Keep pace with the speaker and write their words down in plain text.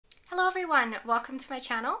Hello everyone, welcome to my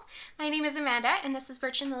channel. My name is Amanda and this is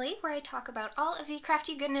Birch and Lily, where I talk about all of the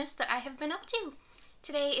crafty goodness that I have been up to.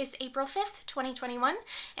 Today is April 5th, 2021,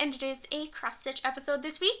 and it is a cross-stitch episode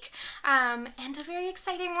this week, and a very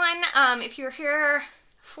exciting one. If you were here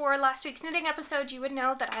for last week's knitting episode, you would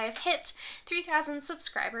know that I have hit 3,000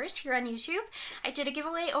 subscribers here on YouTube. I did a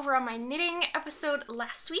giveaway over on my knitting episode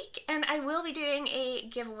last week, and I will be doing a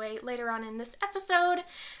giveaway later on in this episode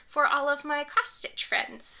for all of my cross-stitch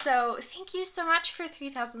friends. So thank you so much for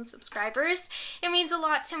 3,000 subscribers. It means a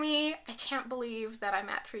lot to me. I can't believe that I'm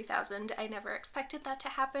at 3,000. I never expected that to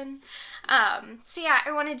happen. So yeah,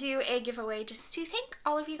 I want to do a giveaway just to thank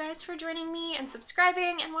all of you guys for joining me and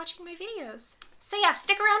subscribing and watching my videos. So yeah,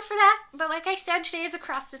 stick around for that, but like I said, today is a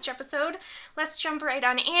cross-stitch episode. Let's jump right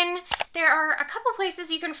on in. There are a couple places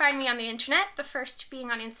you can find me on the internet, the first being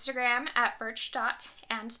on Instagram at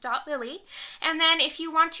birch.and.lily. And then if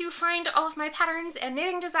you want to find all of my patterns and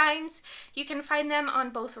knitting designs, you can find them on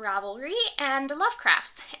both Ravelry and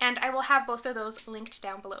Lovecrafts, and I will have both of those linked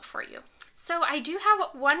down below for you. So I do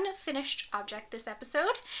have one finished object this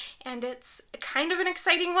episode, and it's kind of an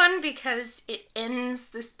exciting one because it ends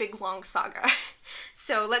this big long saga.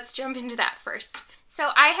 So let's jump into that first. So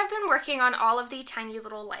I have been working on all of the tiny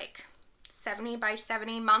little like 70 by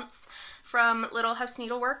 70 months from Little House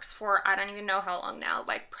Needleworks for I don't even know how long now,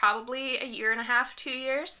 like probably a year and a half, 2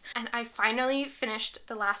 years, and I finally finished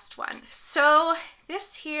the last one. So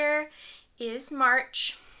this here is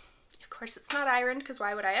March. Of course it's not ironed because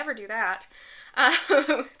why would I ever do that?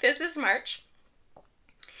 This is March.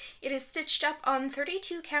 It is stitched up on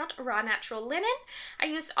 32 count raw natural linen. I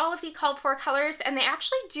used all of the called for colors, and they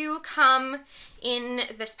actually do come in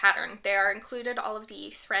this pattern. They are included, all of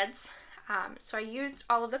the threads. So I used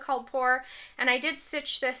all of the called for, and I did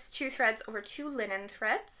stitch this 2 threads over 2 linen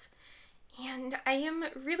threads. And I am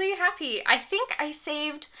really happy. I think I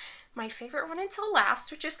saved my favorite one until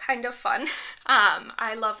last, which is kind of fun.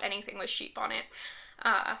 I love anything with sheep on it.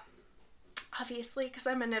 Obviously, because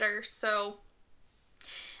I'm a knitter, so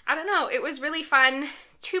I don't know. It was really fun.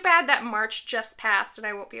 Too bad that March just passed and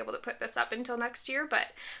I won't be able to put this up until next year, but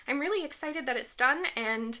I'm really excited that it's done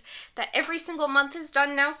and that every single month is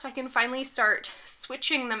done now, so I can finally start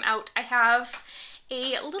switching them out. I have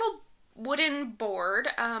a little wooden board.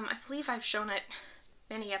 I believe I've shown it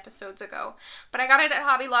many episodes ago, but I got it at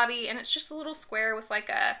Hobby Lobby, and it's just a little square with like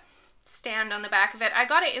a stand on the back of it. I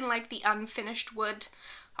got it in like the unfinished wood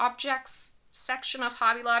objects section of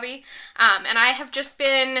Hobby Lobby, and I have just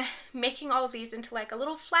been making all of these into like a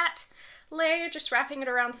little flat lay, just wrapping it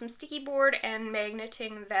around some sticky board and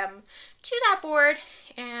magneting them to that board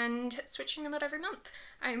and switching them out every month.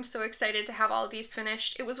 I am so excited to have all of these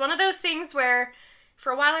finished. It was one of those things where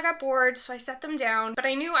for a while I got bored, so I set them down, but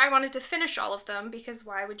I knew I wanted to finish all of them because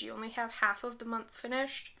why would you only have half of the months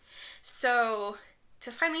finished? So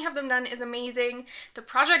to finally have them done is amazing. The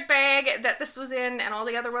project bag that this was in and all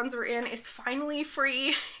the other ones were in is finally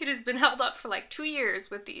free. It has been held up for like 2 years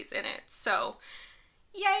with these in it. So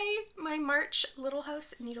yay, my March Little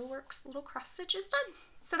House Needleworks little cross stitch is done.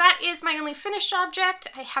 So that is my only finished object.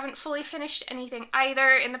 I haven't fully finished anything either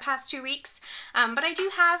in the past 2 weeks, but I do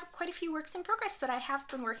have quite a few works in progress that I have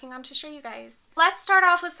been working on to show you guys. Let's start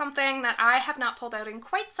off with something that I have not pulled out in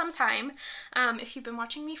quite some time. If you've been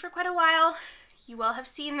watching me for quite a while, you will have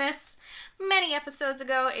seen this many episodes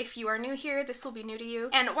ago. If you are new here, this will be new to you.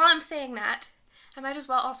 And while I'm saying that, I might as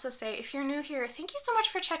well also say, if you're new here, thank you so much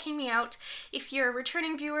for checking me out. If you're a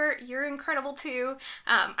returning viewer, you're incredible too.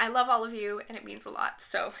 I love all of you and it means a lot,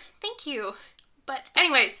 so thank you. But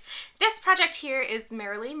anyways, this project here is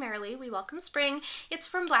Merrily, Merrily, We Welcome Spring. It's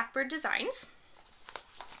from Blackbird Designs.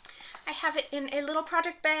 I have it in a little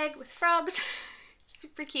project bag with frogs.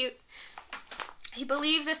 Super cute. I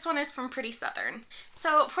believe this one is from Pretty Southern.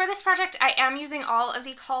 So for this project, I am using all of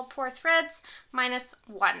the called for threads minus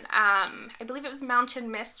one. I believe it was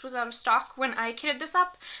Mountain Mist was out of stock when I kitted this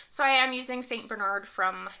up, so I am using St. Bernard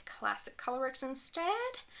from Classic Colorworks instead.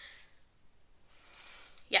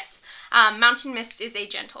 Yes, Mountain Mist is a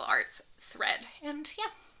Gentle Arts thread, and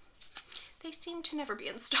yeah, they seem to never be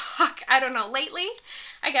in stock. I don't know, lately,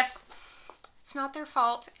 I guess it's not their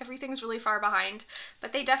fault. Everything's really far behind,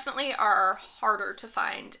 but they definitely are harder to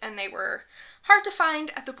find, and they were hard to find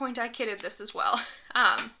at the point I kitted this as well.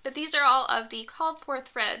 But these are all of the called for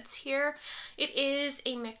threads here. It is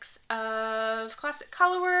a mix of Classic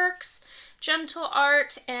Colorworks, Gentle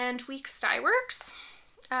Art, and Week Styworks.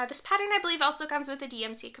 This pattern I believe also comes with a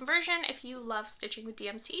DMC conversion if you love stitching with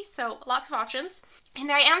DMC, so lots of options. And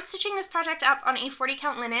I am stitching this project up on a 40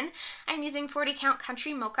 count linen. I'm using 40 count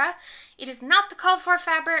Country Mocha. It is not the called for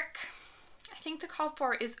fabric. I I think the call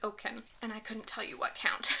for is Oaken, and I couldn't tell you what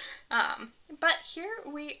count. But here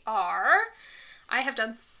we are. I have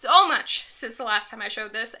done so much since the last time I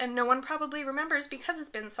showed this, and no one probably remembers because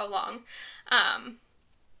it's been so long.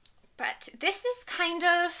 But this is kind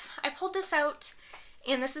of, I pulled this out,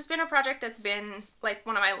 and this has been a project that's been like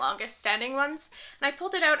one of my longest standing ones. And I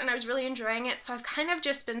pulled it out and I was really enjoying it, so I've kind of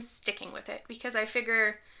just been sticking with it because I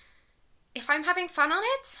figure if I'm having fun on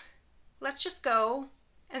it, let's just go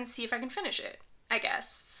and see if I can finish it, I guess.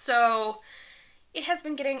 So it has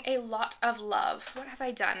been getting a lot of love. What have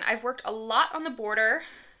I done? I've worked a lot on the border.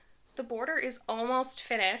 The border is almost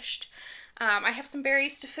finished. I have some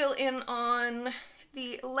berries to fill in on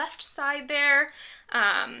the left side there.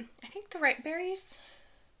 I think the right berries.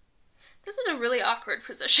 This is a really awkward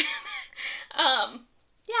position.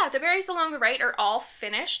 Yeah, the berries along the right are all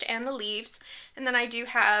finished and the leaves. And then I do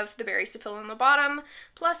have the berries to fill in the bottom.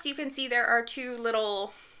 Plus you can see there are two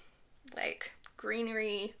little like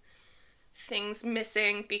greenery things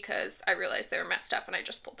missing because I realized they were messed up and I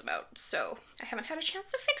just pulled them out. So I haven't had a chance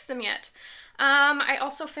to fix them yet. I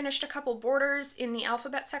also finished a couple borders in the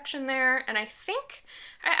alphabet section there, and I think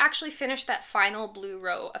I actually finished that final blue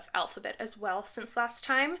row of alphabet as well since last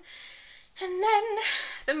time. And then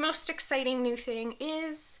the most exciting new thing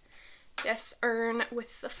is this urn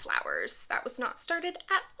with the flowers. That was not started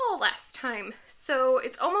at all last time. So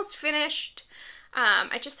it's almost finished.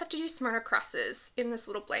 I just have to do Smyrna crosses in this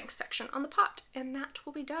little blank section on the pot, and that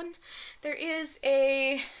will be done. There is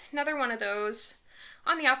another one of those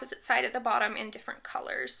on the opposite side at the bottom in different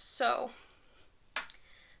colors, so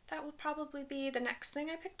that will probably be the next thing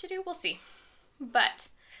I pick to do. We'll see. But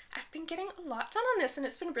I've been getting a lot done on this, and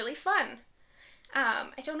it's been really fun.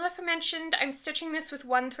 I don't know if I mentioned, I'm stitching this with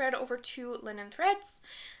one thread over 2 linen threads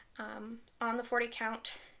on the 40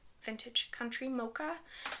 count Vintage Country Mocha.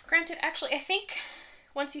 Granted, actually, I think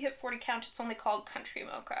once you hit 40 count, it's only called Country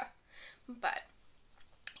Mocha. But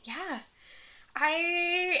yeah,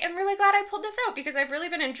 I am really glad I pulled this out because I've really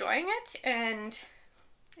been enjoying it and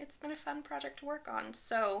it's been a fun project to work on.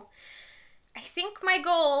 So I think my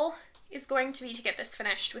goal is going to be to get this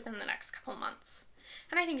finished within the next couple months.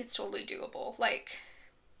 And I think it's totally doable. Like,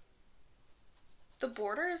 the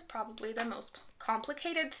border is probably the most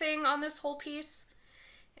complicated thing on this whole piece.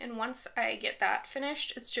 And once I get that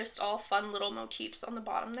finished, it's just all fun little motifs on the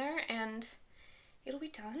bottom there and it'll be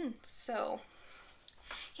done. So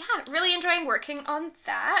yeah, really enjoying working on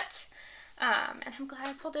that. And I'm glad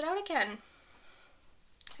I pulled it out again.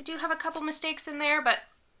 I do have a couple mistakes in there, but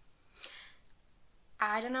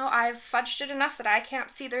I don't know, I've fudged it enough that I can't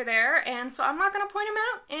see they're there, and so I'm not going to point them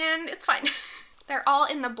out, and it's fine. They're all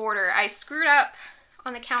in the border. I screwed up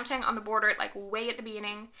on the counting on the border like way at the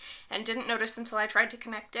beginning and didn't notice until I tried to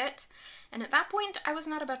connect it, and at that point I was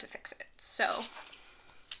not about to fix it. So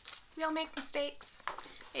we all make mistakes,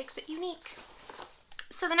 makes it unique.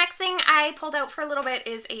 So the next thing I pulled out for a little bit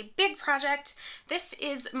is a big project. This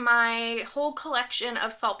is my whole collection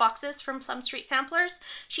of salt boxes from Plum Street Samplers.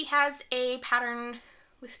 She has a pattern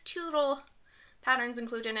with 2 little patterns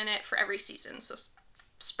included in it for every season. So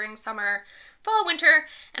spring, summer, fall, winter,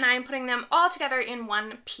 and I'm putting them all together in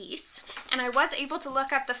one piece. And I was able to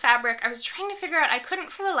look up the fabric. I was trying to figure out, I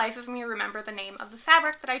couldn't for the life of me remember the name of the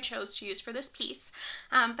fabric that I chose to use for this piece.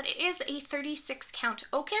 But it is a 36 count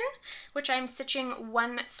Oaken, which I'm stitching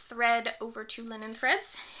 1 thread over 2 linen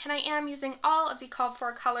threads. And I am using all of the called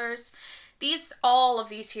for colors. All of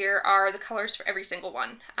these here are the colors for every single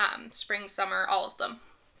one. Spring, summer, all of them.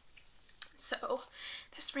 So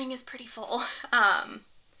this ring is pretty full.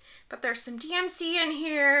 But there's some DMC in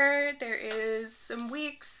here, there is some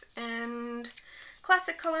Weeks and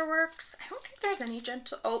Classic Colorworks. I don't think there's any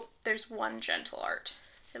gentle, oh, there's one gentle art,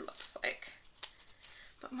 it looks like.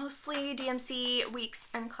 But mostly DMC, Weeks,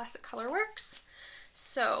 and Classic Colorworks.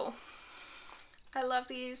 So, I love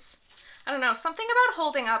these. I don't know, something about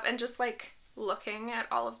holding up and just like looking at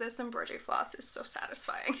all of this embroidery floss is so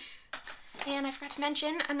satisfying. And I forgot to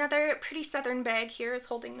mention, another Pretty Southern bag here is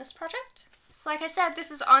holding this project. So like I said,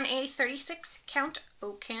 this is on a 36 count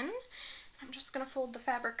Oaken. I'm just going to fold the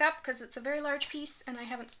fabric up because it's a very large piece and I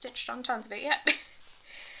haven't stitched on tons of it yet.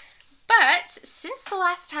 But since the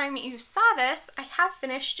last time you saw this, I have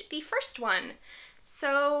finished the first one.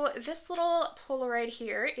 So this little Polaroid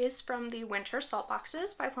here is from the Winter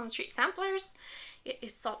Saltboxes by Plum Street Samplers. It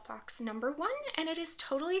is Saltbox number 1 and it is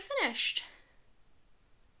totally finished.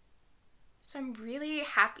 So I'm really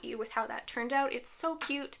happy with how that turned out. It's so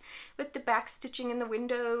cute with the back stitching in the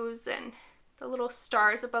windows and the little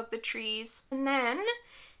stars above the trees. And then,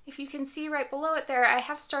 if you can see right below it there, I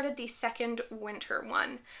have started the second winter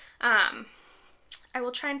one. I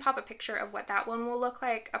will try and pop a picture of what that one will look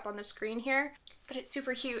like up on the screen here. But it's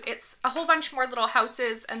super cute. It's a whole bunch more little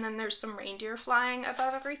houses, and then there's some reindeer flying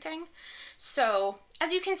above everything. So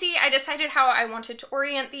as you can see, I decided how I wanted to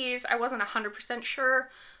orient these. I wasn't 100% sure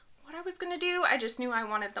what I was going to do. I just knew I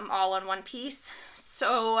wanted them all on one piece.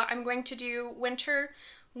 So I'm going to do winter,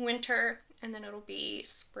 winter, and then it'll be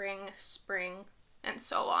spring, spring, and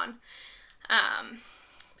so on.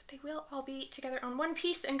 But they will all be together on one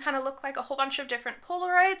piece and kind of look like a whole bunch of different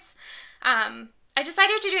Polaroids. I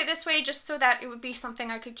decided to do it this way just so that it would be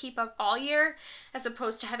something I could keep up all year, as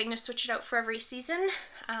opposed to having to switch it out for every season.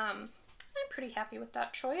 I'm pretty happy with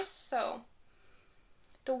that choice. So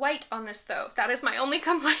the white on this though, that is my only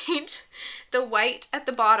complaint. The white at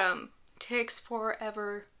the bottom takes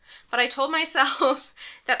forever. But I told myself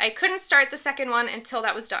that I couldn't start the second one until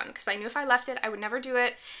that was done, because I knew if I left it, I would never do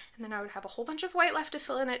it, and then I would have a whole bunch of white left to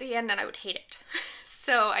fill in at the end, and I would hate it.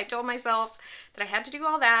 So I told myself that I had to do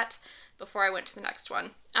all that before I went to the next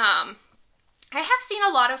one. I have seen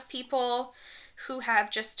a lot of people who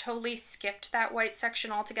have just totally skipped that white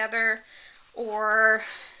section altogether, or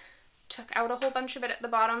took out a whole bunch of it at the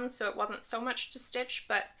bottom so it wasn't so much to stitch,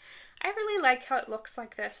 but I really like how it looks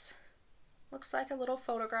like this. Looks like a little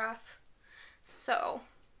photograph. So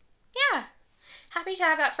yeah, happy to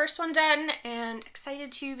have that first one done and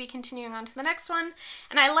excited to be continuing on to the next one.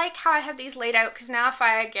 And I like how I have these laid out, because now if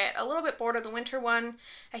I get a little bit bored of the winter one,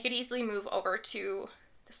 I could easily move over to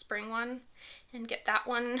the spring one and get that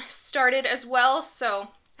one started as well. So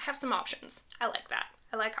I have some options. I like that.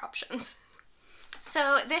 I like options.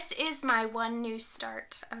 So this is my one new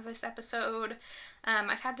start of this episode.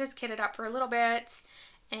 I've had this kitted up for a little bit,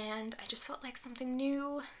 and I just felt like something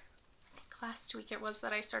new. Last week it was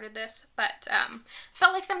that I started this, but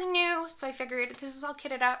felt like something new, so I figured this is all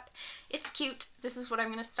kitted up. It's cute. This is what I'm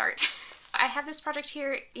going to start. I have this project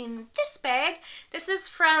here in this bag. This is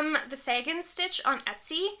from the Sag and Stitch on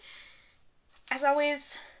Etsy. As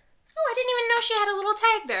always, oh, I didn't even know she had a little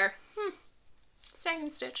tag there. Sag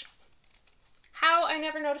and Stitch. How I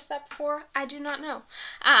never noticed that before, I do not know.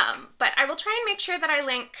 But I will try and make sure that I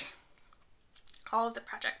link all of the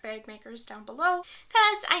project bag makers down below,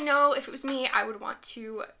 because I know if it was me, I would want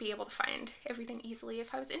to be able to find everything easily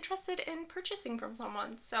if I was interested in purchasing from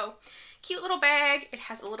someone. So cute little bag. It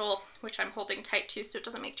has a little, which I'm holding tight too so it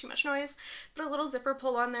doesn't make too much noise, but a little zipper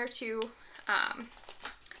pull on there too. Love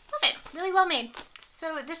it. Really well made.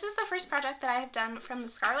 So this is the first project that I have done from the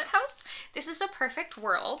Scarlett house. This is a perfect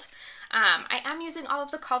world. I am using all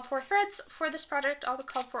of the called for threads for this project, all the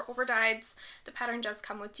called for overdyes. The pattern does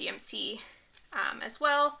come with DMC as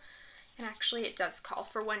well, and actually it does call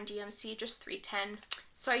for one DMC, just 310.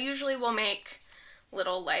 So I usually will make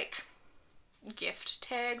little like gift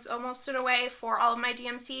tags almost in a way for all of my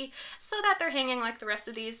DMC so that they're hanging like the rest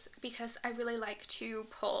of these, because I really like to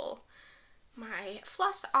pull my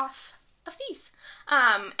floss off of these.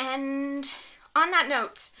 And on that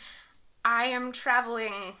note, I am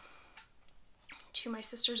traveling to my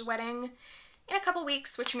sister's wedding in a couple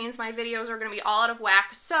weeks, which means my videos are going to be all out of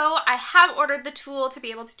whack. So I have ordered the tool to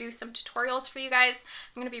be able to do some tutorials for you guys.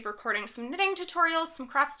 I'm going to be recording some knitting tutorials, some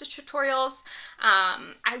cross stitch tutorials.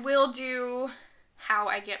 I will do how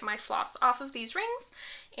I get my floss off of these rings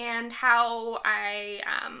and how I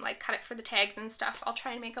like cut it for the tags and stuff. I'll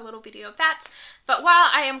try and make a little video of that. But while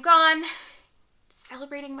I am gone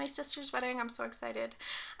celebrating my sister's wedding, I'm so excited.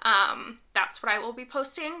 That's what I will be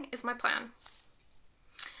posting, is my plan.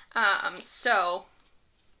 So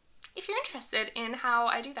if you're interested in how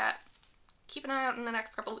I do that, keep an eye out in the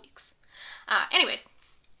next couple weeks. Anyways,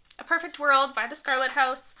 A Perfect World by the Scarlett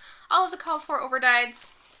house, all of the called for overdyes,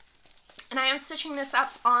 and I am stitching this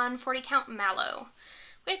up on 40 count Mallow,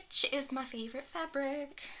 which is my favorite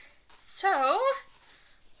fabric. So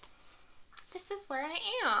this is where I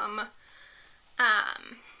am.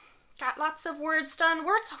 Got lots of words done.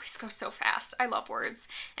 Words always go so fast. I love words.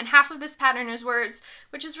 And half of this pattern is words,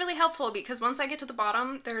 which is really helpful because once I get to the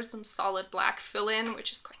bottom, there's some solid black fill-in,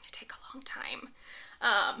 which is going to take a long time.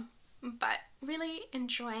 But really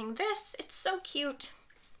enjoying this. It's so cute.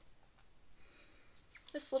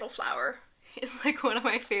 This little flower is like one of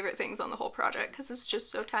my favorite things on the whole project because it's just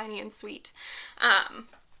so tiny and sweet.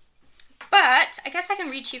 But I guess I can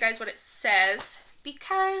read to you guys what it says,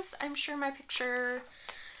 because I'm sure my picture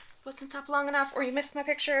wasn't up long enough, or you missed my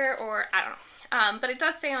picture, or I don't know. But it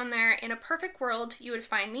does say on there, in a perfect world, you would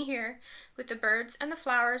find me here with the birds and the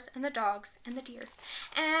flowers and the dogs and the deer.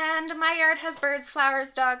 And my yard has birds,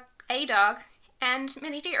 flowers, a dog, and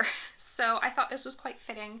many deer. So I thought this was quite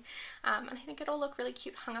fitting, and I think it'll look really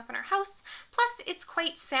cute hung up in our house. Plus it's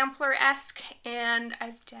quite sampler-esque, and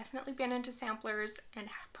I've definitely been into samplers and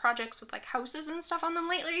projects with like houses and stuff on them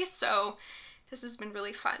lately, so this has been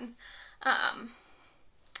really fun.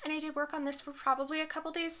 And I did work on this for probably a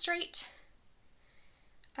couple days straight.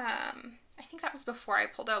 I think that was before I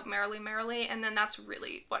pulled out Merrily, and then that's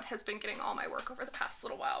really what has been getting all my work over the past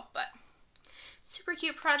little while. But super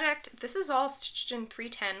cute project. This is all stitched in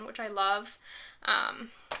 310, which I love.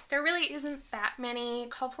 There really isn't that many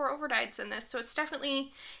called for overdyes in this, so it's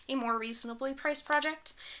definitely a more reasonably priced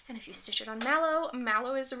project. And if you stitch it on Mallow,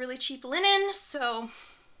 Mallow is a really cheap linen, so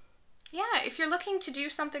yeah, if you're looking to do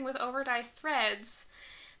something with overdye threads,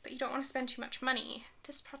 but you don't want to spend too much money,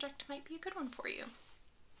 this project might be a good one for you.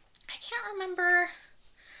 I can't remember,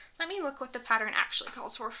 let me look what the pattern actually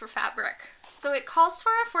calls for fabric. So it calls for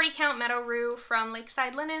a 40 count meadow rue from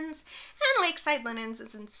Lakeside Linens, and Lakeside Linens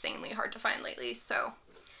is insanely hard to find lately, so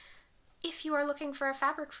if you are looking for a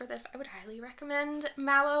fabric for this, I would highly recommend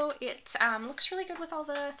Mallow. It looks really good with all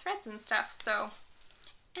the threads and stuff, so,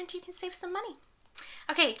 and you can save some money.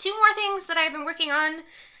 Okay, 2 more things that I've been working on.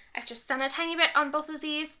 I've just done a tiny bit on both of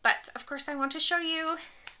these, but of course I want to show you.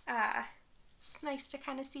 It's nice to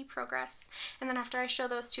kind of see progress. And then after I show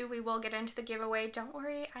those 2, we will get into the giveaway. Don't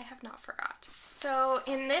worry, I have not forgot. So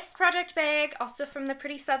in this project bag, also from the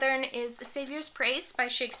Pretty Southern, is Saviour's Praise by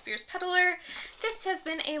Shakespeare's Peddler. This has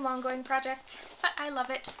been a long-going project, but I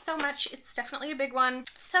love it so much. It's definitely a big one.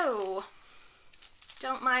 So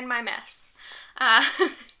don't mind my mess.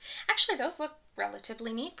 Actually, those look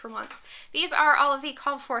relatively neat for once. These are all of the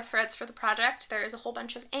called for threads for the project. There is a whole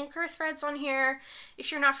bunch of anchor threads on here. If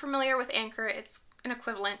you're not familiar with anchor, it's an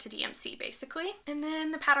equivalent to DMC basically. And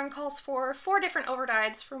then the pattern calls for 4 different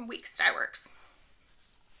overdyes from Weeks Dye Works.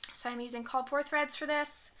 So I'm using called for threads for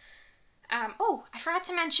this. Oh, I forgot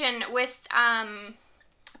to mention with A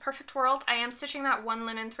Perfect World, I am stitching that 1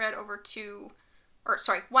 linen thread over 2, or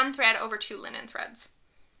sorry, 1 thread over 2 linen threads.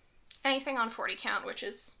 Anything on 40 count, which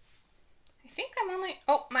is, I think I'm only,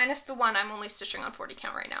 oh, minus the 1, I'm only stitching on 40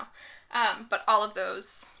 count right now. But all of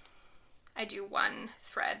those, I do 1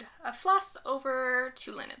 thread of floss over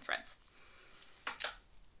 2 linen threads.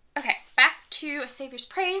 Okay, back to Saviour's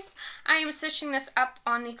Praise. I am stitching this up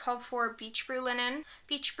on the called for Beach Brew linen.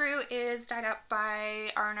 Beach Brew is dyed up by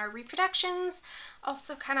R&R Reproductions.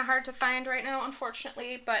 Also kind of hard to find right now,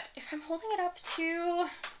 unfortunately, but if I'm holding it up to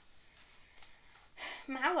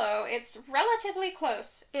Mallow, it's relatively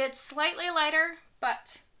close. It's slightly lighter,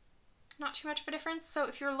 but not too much of a difference. So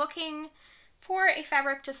if you're looking for a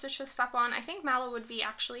fabric to stitch this up on, I think Mallow would be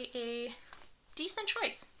actually a decent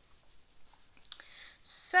choice.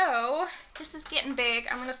 So this is getting big.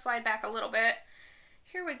 I'm going to slide back a little bit.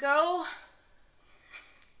 Here we go.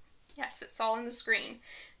 Yes, it's all in the screen.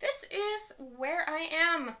 This is where I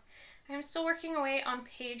am. I'm still working away on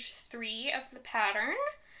page 3 of the pattern.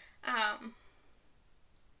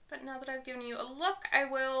 But now that I've given you a look, I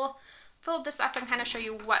will fold this up and kind of show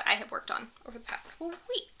you what I have worked on over the past couple of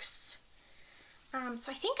weeks.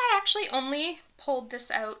 So I think I actually only pulled this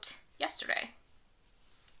out yesterday.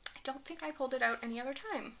 I don't think I pulled it out any other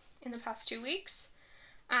time in the past 2 weeks.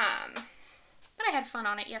 But I had fun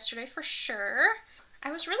on it yesterday for sure.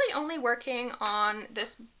 I was really only working on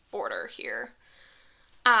this border here.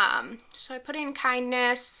 So I put in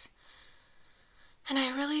Kindness, and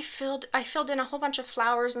I really filled in a whole bunch of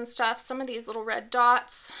flowers and stuff, some of these little red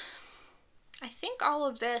dots. I think all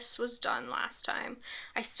of this was done last time.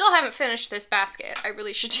 I still haven't finished this basket. I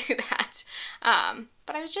really should do that.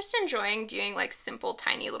 But I was just enjoying doing like simple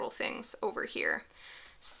tiny little things over here.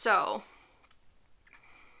 So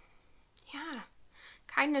yeah,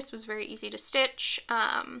 Kindness was very easy to stitch.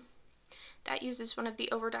 That uses one of the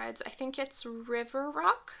overdyes. I think it's River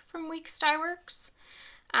Rock from Weeks Dye Works.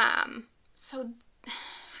 So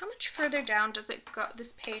how much further down does it go,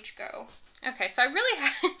 this page go? Okay, so I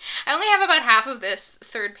only have about half of this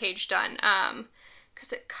 3rd page done,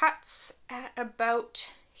 because it cuts at about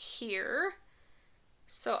here.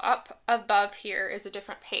 So up above here is a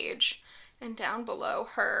different page, and down below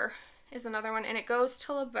her is another one, and it goes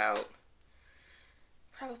till about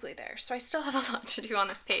probably there. So I still have a lot to do on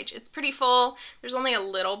this page. It's pretty full. There's only a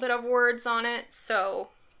little bit of words on it, so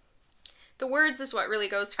the words is what really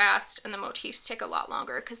goes fast, and the motifs take a lot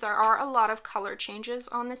longer because there are a lot of color changes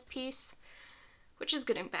on this piece, which is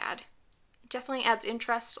good and bad. It definitely adds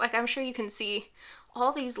interest. Like, I'm sure you can see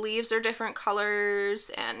all these leaves are different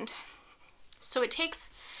colors, and so it takes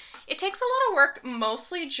a lot of work,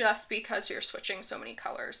 mostly just because you're switching so many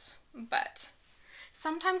colors. But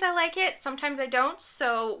Sometimes I like it, sometimes I don't,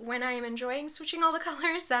 so when I am enjoying switching all the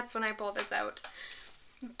colors, that's when I pull this out.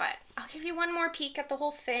 But I'll give you one more peek at the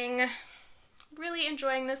whole thing. Really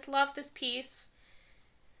enjoying this, love this piece.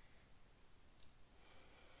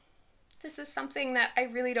 This is something that I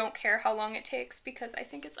really don't care how long it takes because I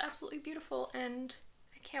think it's absolutely beautiful and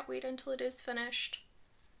I can't wait until it is finished.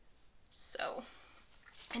 So,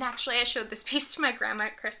 and actually I showed this piece to my grandma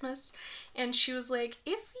at Christmas and she was like,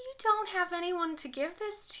 if you don't have anyone to give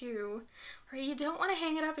this to or you don't want to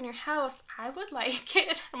hang it up in your house, I would like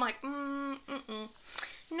it. I'm like,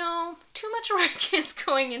 no, too much work is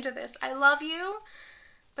going into this. I love you,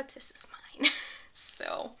 but this is mine.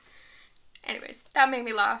 So anyways, that made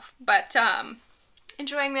me laugh, but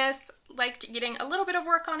enjoying this, liked getting a little bit of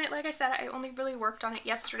work on it. Like I said, I only really worked on it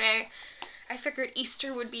yesterday. I figured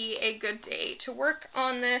Easter would be a good day to work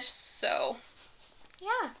on this, so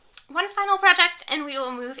yeah. One final project and we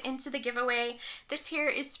will move into the giveaway. This here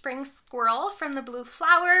is Spring Squirrel from the Blue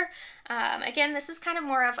Flower. Again, this is kind of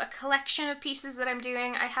more of a collection of pieces that I'm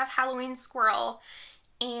doing. I have Halloween Squirrel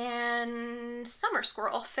and Summer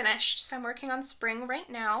Squirrel finished, so I'm working on Spring right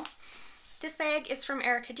now. This bag is from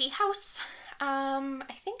Erica D. House.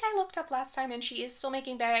 I think I looked up last time and she is still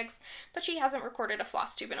making bags, but she hasn't recorded a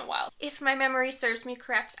Flosstube in a while. If my memory serves me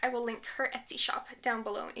correct, I will link her Etsy shop down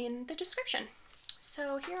below in the description.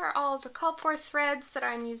 So here are all the called for threads that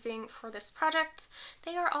I'm using for this project.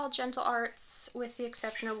 They are all Gentle Arts with the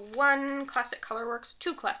exception of one Classic Colorworks,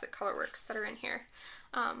 two Classic Colorworks that are in here.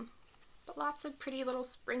 But lots of pretty little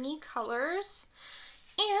springy colors.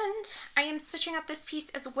 And I am stitching up this piece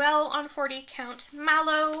as well on 40 count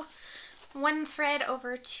Mallow, one thread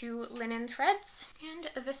over 2 linen threads,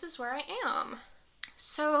 and this is where I am.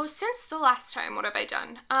 So since the last time, what have I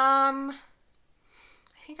done? I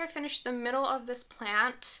think I finished the middle of this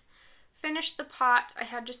plant, finished the pot, I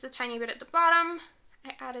had just a tiny bit at the bottom,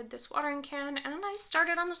 I added this watering can, and I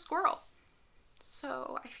started on the squirrel.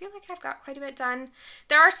 So I feel like I've got quite a bit done.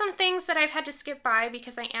 There are some things that I've had to skip by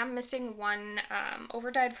because I am missing one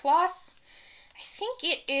over-dyed floss. I think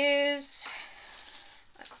it is,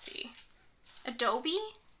 let's see, Adobe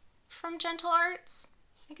from Gentle Arts.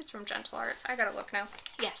 I think it's from Gentle Arts. I gotta look now.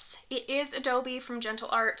 Yes, it is Adobe from Gentle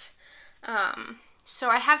Art. So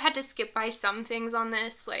I have had to skip by some things on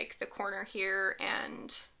this, like the corner here,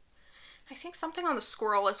 and I think something on the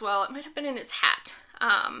squirrel as well. It might have been in his hat.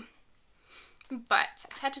 But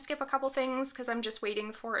I've had to skip a couple things because I'm just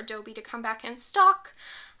waiting for Adobe to come back in stock.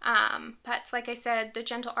 But like I said, the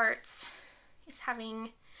Gentle Arts is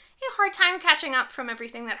having a hard time catching up from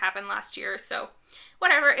everything that happened last year. So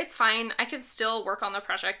whatever, it's fine. I can still work on the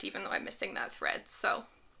project even though I'm missing that thread. So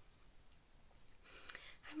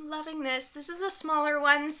I'm loving this. This is a smaller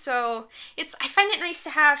one, so I find it nice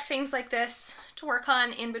to have things like this to work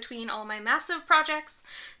on in between all my massive projects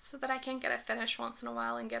so that I can get a finish once in a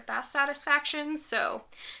while and get that satisfaction. So,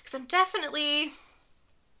 because I'm definitely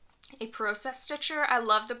a process stitcher. I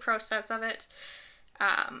love the process of it.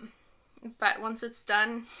 But once it's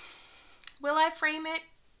done, will I frame it?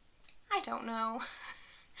 I don't know.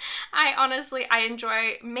 I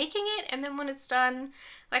enjoy making it, and then when it's done,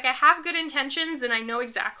 like, I have good intentions and I know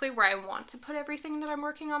exactly where I want to put everything that I'm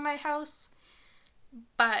working on my house,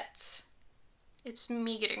 but it's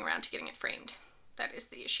me getting around to getting it framed. That is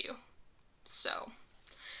the issue. So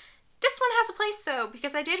this one has a place though,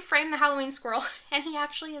 because I did frame the Halloween squirrel and he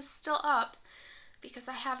actually is still up because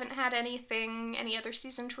I haven't had any other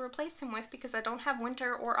season to replace him with because I don't have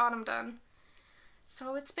winter or autumn done.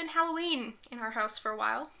 So it's been Halloween in our house for a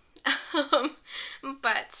while.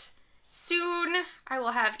 But soon I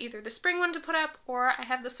will have either the spring one to put up or I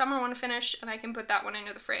have the summer one finished and I can put that one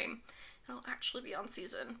into the frame. I'll actually be on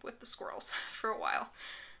season with the squirrels for a while.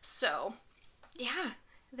 So yeah,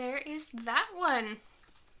 there is that one.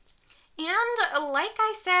 And like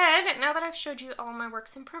I said, now that I've showed you all my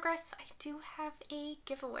works in progress, I do have a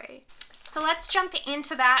giveaway. So let's jump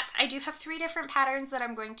into that. I do have 3 different patterns that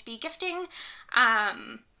I'm going to be gifting.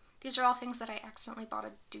 These are all things that I accidentally bought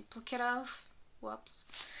a duplicate of. Whoops.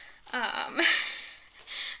 But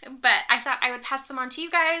I thought I would pass them on to you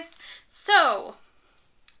guys. So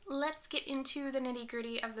let's get into the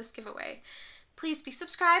nitty-gritty of this giveaway. Please be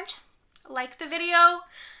subscribed, like the video,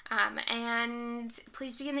 and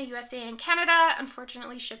please be in the USA and Canada.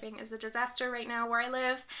 Unfortunately, shipping is a disaster right now where I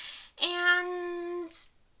live, and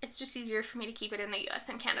it's just easier for me to keep it in the US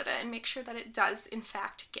and Canada and make sure that it does in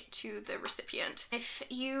fact get to the recipient. If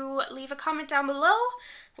you leave a comment down below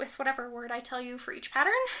with whatever word I tell you for each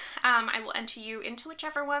pattern, I will enter you into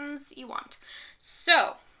whichever ones you want.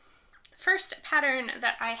 So the first pattern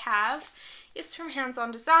that I have is from Hands On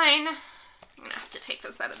Design. I'm gonna have to take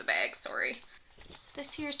this out of the bag, sorry. So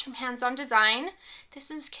this here is from Hands On Design.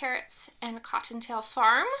 This is Carrots and Cottontail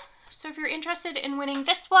Farm. So if you're interested in winning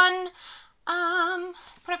this one,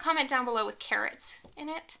 put a comment down below with carrots in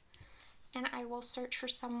it, and I will search for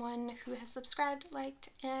someone who has subscribed, liked,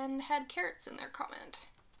 and had carrots in their comment.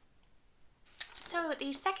 So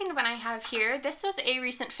the second one I have here, this was a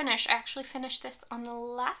recent finish. I actually finished this on the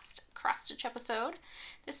last cross stitch episode.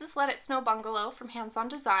 This is Let It Snow Bungalow from Hands On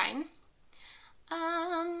Design.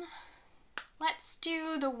 Let's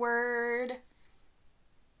do the word,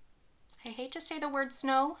 I hate to say the word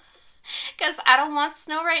snow, because I don't want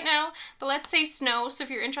snow right now, but let's say snow. So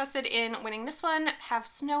if you're interested in winning this one, have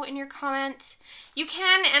snow in your comment. You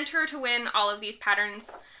can enter to win all of these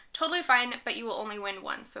patterns, totally fine, but you will only win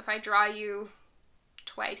one. So if I draw you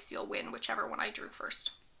twice, you'll win whichever one I drew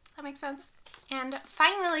first. Does that make sense? And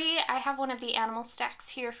finally, I have one of the animal stacks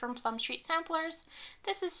here from Plum Street Samplers.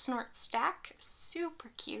 This is Snort Stack,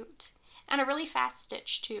 super cute, and a really fast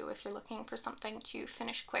stitch too if you're looking for something to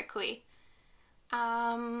finish quickly.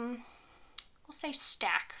 We'll say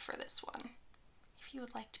stack for this one, if you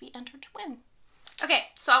would like to be entered to win. Okay,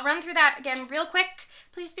 so I'll run through that again real quick.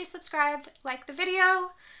 Please be subscribed, like the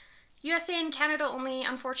video. USA and Canada only,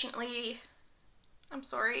 unfortunately. I'm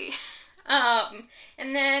sorry.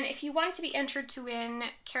 And then if you want to be entered to win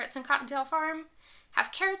Carrots and Cottontail Farm,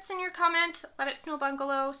 have carrots in your comment, Let It Snow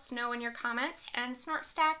Bungalow, snow in your comment, and Snort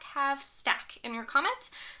Stack, have stack in your comment.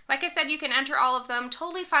 Like I said, you can enter all of them,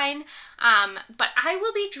 totally fine. But I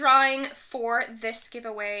will be drawing for this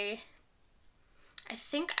giveaway. I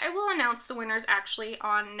think I will announce the winners actually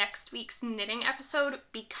on next week's knitting episode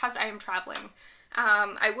because I am traveling.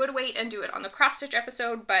 I would wait and do it on the cross stitch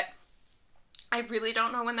episode, but I really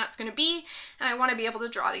don't know when that's going to be, and I want to be able to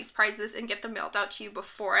draw these prizes and get them mailed out to you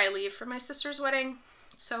before I leave for my sister's wedding.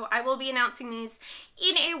 So I will be announcing these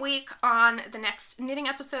in a week on the next knitting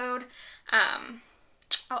episode. I'll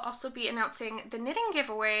also be announcing the knitting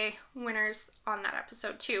giveaway winners on that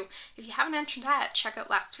episode too. If you haven't entered that, check out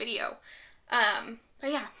last video.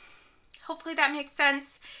 But yeah, hopefully that makes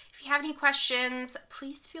sense. If you have any questions,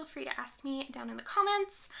 please feel free to ask me down in the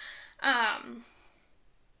comments.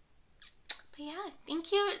 But yeah,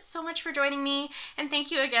 thank you so much for joining me, and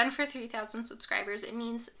thank you again for 3,000 subscribers. It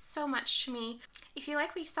means so much to me. If you like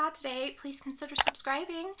what you saw today, please consider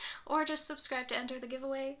subscribing, or just subscribe to enter the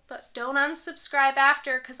giveaway, but don't unsubscribe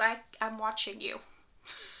after, because I'm watching you.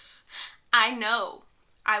 I know.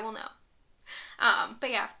 I will know.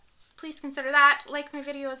 But yeah, please consider that. Like my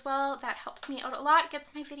video as well. That helps me out a lot, gets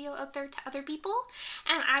my video out there to other people,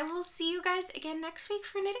 and I will see you guys again next week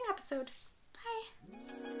for a knitting episode. Bye!